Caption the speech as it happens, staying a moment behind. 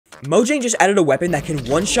Mojang just added a weapon that can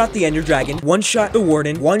one-shot the Ender Dragon, one-shot the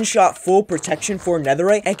Warden, one-shot full protection for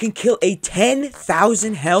Netherite, and can kill a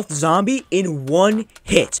 10,000 health zombie in one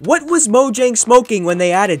hit. What was Mojang smoking when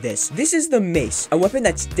they added this? This is the Mace, a weapon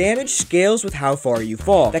that's damage scales with how far you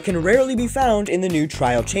fall, that can rarely be found in the new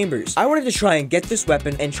trial chambers. I wanted to try and get this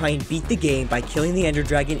weapon and try and beat the game by killing the Ender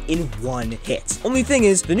Dragon in one hit. Only thing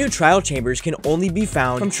is, the new trial chambers can only be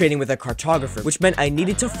found from trading with a cartographer, which meant I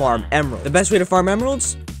needed to farm emeralds. The best way to farm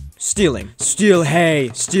emeralds? Stealing. Steal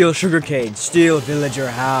hay, steal sugarcane, steal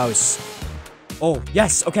villager house. Oh,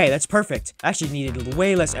 yes, okay, that's perfect. I actually needed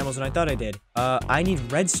way less emeralds than I thought I did. I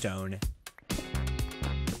need redstone.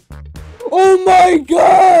 Oh my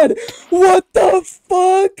god! What the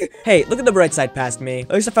fuck? Hey, look at the bright side past me.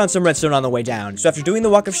 At least I found some redstone on the way down. So after doing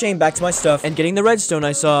the walk of shame back to my stuff and getting the redstone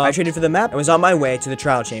I saw, I traded for the map and was on my way to the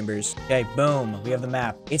trial chambers. Okay, boom, we have the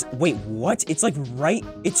map. Wait, what? It's like right,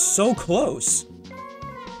 it's so close.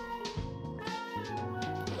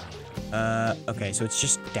 Okay, so it's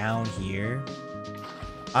just down here.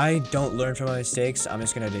 I don't learn from my mistakes. I'm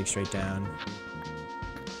just gonna dig straight down.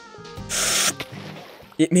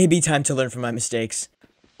 It may be time to learn from my mistakes.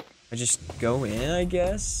 I just go in, I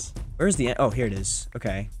guess? Where's the end? Oh, here it is.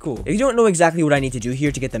 Okay, cool. If you don't know exactly what I need to do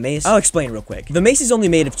here to get the mace, I'll explain real quick. The mace is only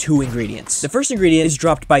made of 2 ingredients. The first ingredient is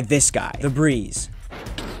dropped by this guy, the breeze.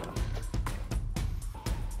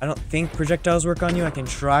 I don't think projectiles work on you. I can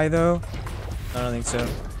try, though. I don't think so.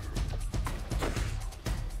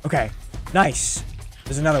 Okay, nice.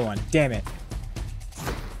 There's another one. Damn it.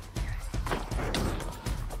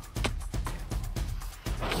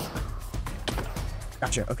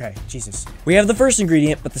 Gotcha, okay, Jesus. We have the first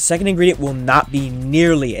ingredient, but the second ingredient will not be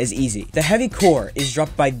nearly as easy. The heavy core is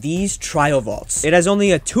dropped by these trial vaults. It has only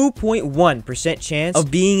a 2.1% chance of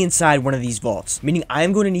being inside one of these vaults, meaning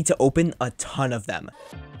I'm going to need to open a ton of them.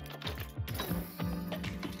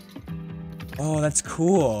 Oh, that's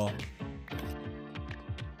cool.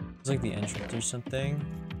 It's like the entrance or something.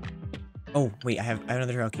 Oh, wait, I have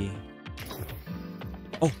another trail key.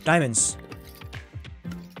 Oh, diamonds.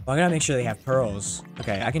 Well, I gotta make sure they have pearls.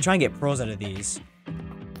 Okay, I can try and get pearls out of these.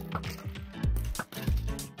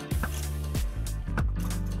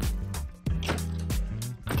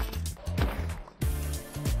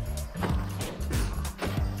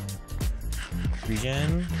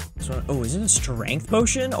 Regen. This one, oh, is it a strength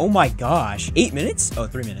potion? Oh my gosh. 8 minutes? Oh,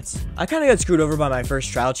 3 minutes. I kind of got screwed over by my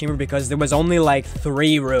first trial chamber because there was only like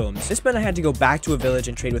 3 rooms. This meant I had to go back to a village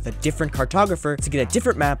and trade with a different cartographer to get a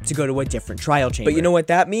different map to go to a different trial chamber. But you know what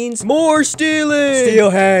that means? More stealing!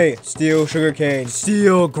 Steal hay, steal sugarcane,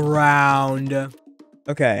 steal ground.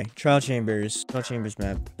 Okay, trial chambers. Trial chambers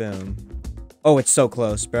map. Boom. Oh, it's so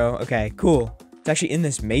close, bro. Okay, cool. It's actually in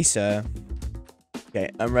this mesa.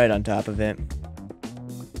 Okay, I'm right on top of it.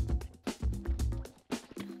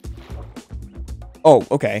 Oh,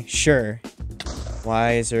 okay, sure.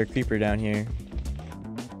 Why is there a creeper down here?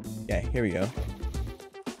 Okay, here we go.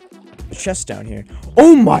 The chest down here.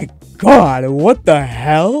 Oh my god, what the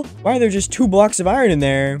hell? Why are there just 2 blocks of iron in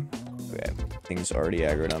there? Okay, thing's already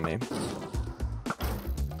aggroed on me.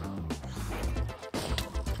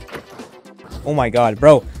 Oh my god,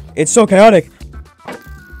 bro, it's so chaotic.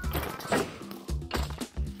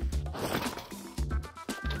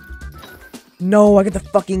 No, I got the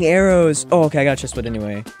fucking arrows. Oh, okay, I got a chest plate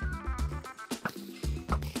anyway.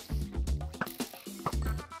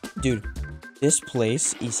 Dude, this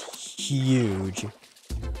place is huge.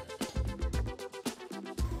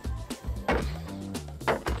 I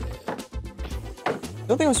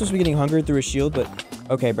don't think I'm supposed to be getting hungered through a shield, but...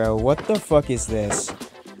 Okay, bro, what the fuck is this?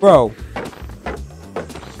 Bro.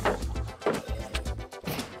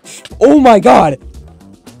 Oh my god!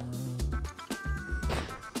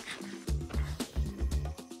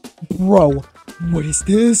 Bro, what is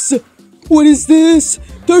this? What is this?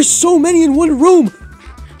 There's so many in one room!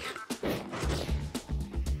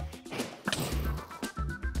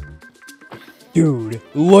 Dude,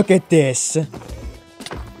 look at this.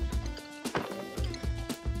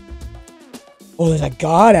 Oh, there's a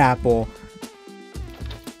god apple.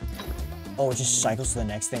 Oh, it just cycles to the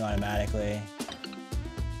next thing automatically.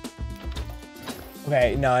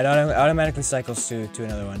 Okay, no, it automatically cycles to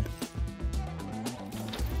another one.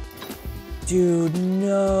 Dude,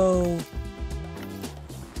 no.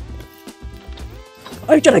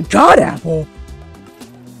 I got a god apple.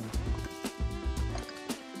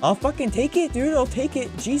 I'll fucking take it, dude. I'll take it.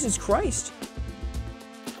 Jesus Christ.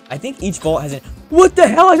 I think each vault has a... What the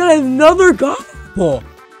hell? I got another god apple.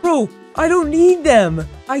 Bro, I don't need them.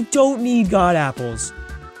 I don't need god apples.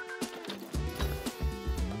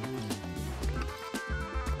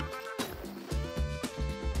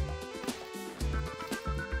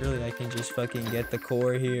 Really, I can just fucking get the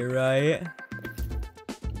core here, right?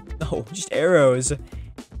 No, just arrows.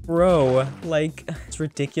 Bro, like, it's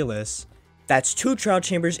ridiculous. That's 2 trial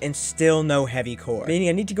chambers and still no heavy core. Meaning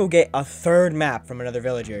I need to go get a 3rd map from another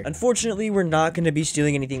villager. Unfortunately, we're not going to be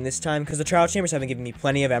stealing anything this time because the trial chambers haven't given me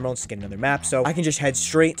plenty of emeralds to get another map, so I can just head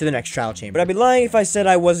straight to the next trial chamber. But I'd be lying if I said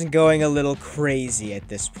I wasn't going a little crazy at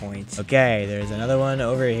this point. Okay, there's another one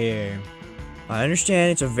over here. I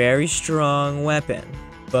understand it's a very strong weapon,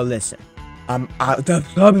 but listen, I'm out the...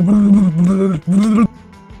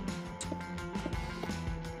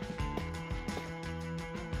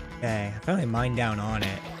 Okay, I finally mined down on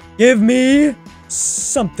it. Give me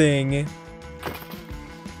something.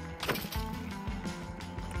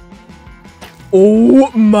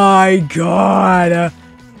 Oh my god.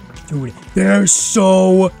 Dude, there's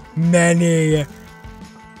so many. I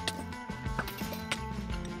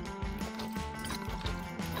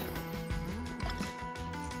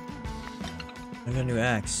got a new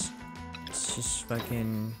axe. It's just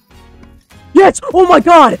fucking... Yes! Oh my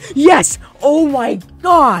god! Yes! Oh my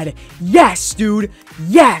god! Yes, dude!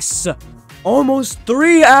 Yes! Almost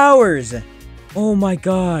 3 hours! Oh my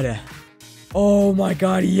god. Oh my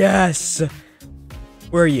god, yes!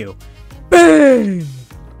 Where are you? Bang!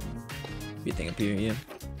 You think up here, yeah.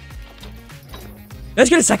 Let's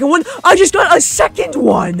get a second one! I just got a second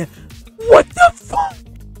one! What the fuck?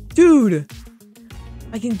 Dude!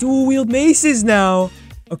 I can dual wield maces now!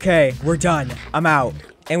 Okay, we're done. I'm out.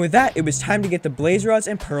 And with that, it was time to get the blaze rods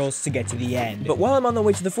and pearls to get to the end. But while I'm on the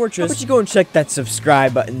way to the fortress, why don't you go and check that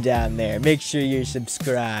subscribe button down there. Make sure you're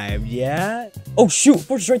subscribed, yeah? Oh shoot,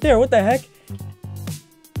 fortress right there, what the heck?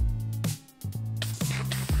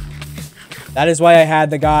 That is why I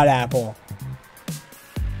had the god apple.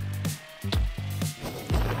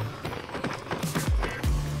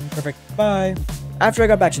 Perfect, bye. After I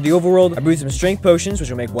got back to the overworld, I brewed some strength potions,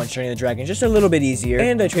 which will make one-shotting the dragon just a little bit easier,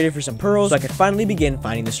 and I traded for some pearls so I could finally begin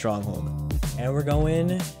finding the stronghold. And we're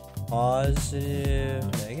going positive,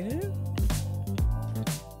 negative?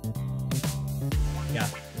 Yeah.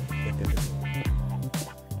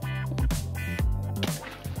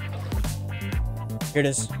 Here it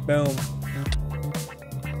is. Boom.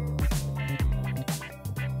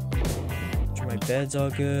 Sure my bed's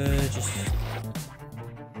all good.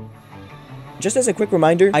 Just as a quick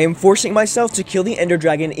reminder, I am forcing myself to kill the Ender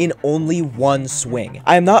Dragon in only 1 swing.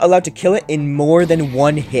 I am not allowed to kill it in more than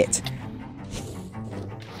 1 hit.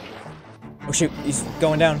 Oh shoot, he's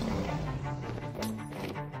going down.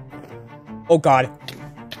 Oh god.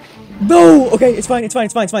 No! Okay, it's fine, it's fine,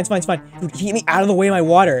 it's fine, it's fine, it's fine, it's fine. Dude, keep me out of the way of my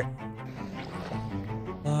water.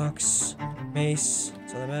 Box, mace,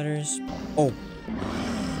 that's all that matters. Oh.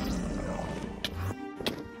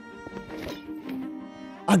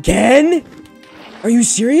 Again? Are you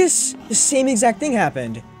serious? The same exact thing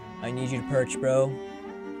happened. I need you to perch, bro.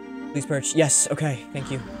 Please perch. Yes, okay,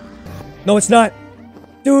 thank you. No, it's not.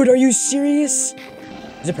 Dude, are you serious?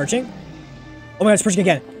 Is it perching? Oh my god, it's perching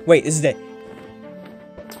again. Wait, this is it.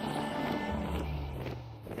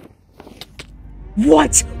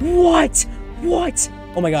 What? What? What?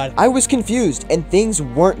 Oh my god. I was confused, and things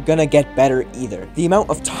weren't gonna get better either. The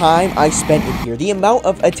amount of time I spent in here, the amount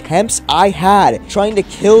of attempts I had trying to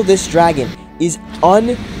kill this dragon is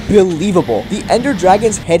unbelievable. The Ender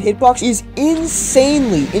Dragon's head hitbox is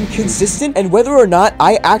insanely inconsistent, and whether or not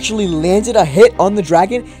I actually landed a hit on the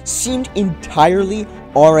dragon seemed entirely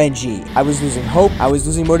RNG. I was losing hope, I was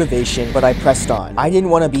losing motivation, but I pressed on. I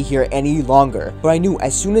didn't want to be here any longer, but I knew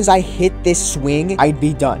as soon as I hit this swing, I'd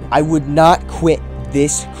be done. I would not quit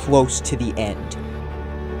this close to the end.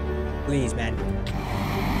 Please, man.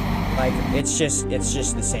 Like, it's just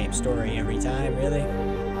the same story every time, really.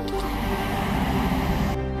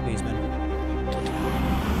 Please, man.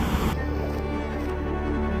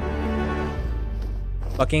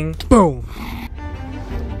 Fucking boom.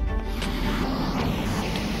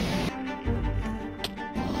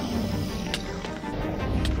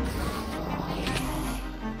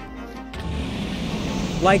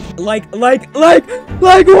 Like what?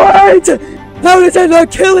 How did I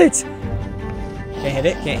not kill it? Can't hit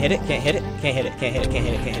it, can't hit it, can't hit it, can't hit it, can't hit it, can't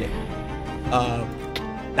hit it, can't hit it.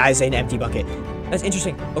 That is an empty bucket. That's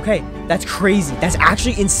interesting. Okay, that's crazy. That's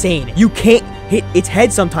actually insane. You can't hit its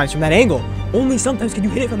head sometimes from that angle. Only sometimes can you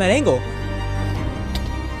hit it from that angle.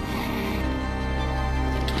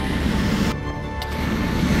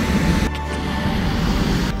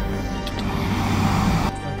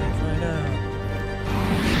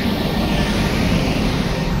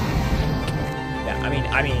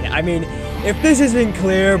 I mean, if this isn't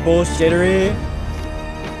clear bullshittery.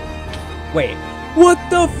 Wait, what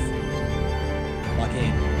the f— Lock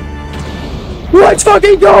in. Let's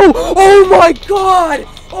fucking go! Oh my god!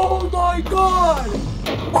 Oh my god!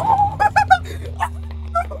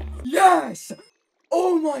 Yes!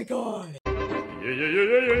 Oh my god!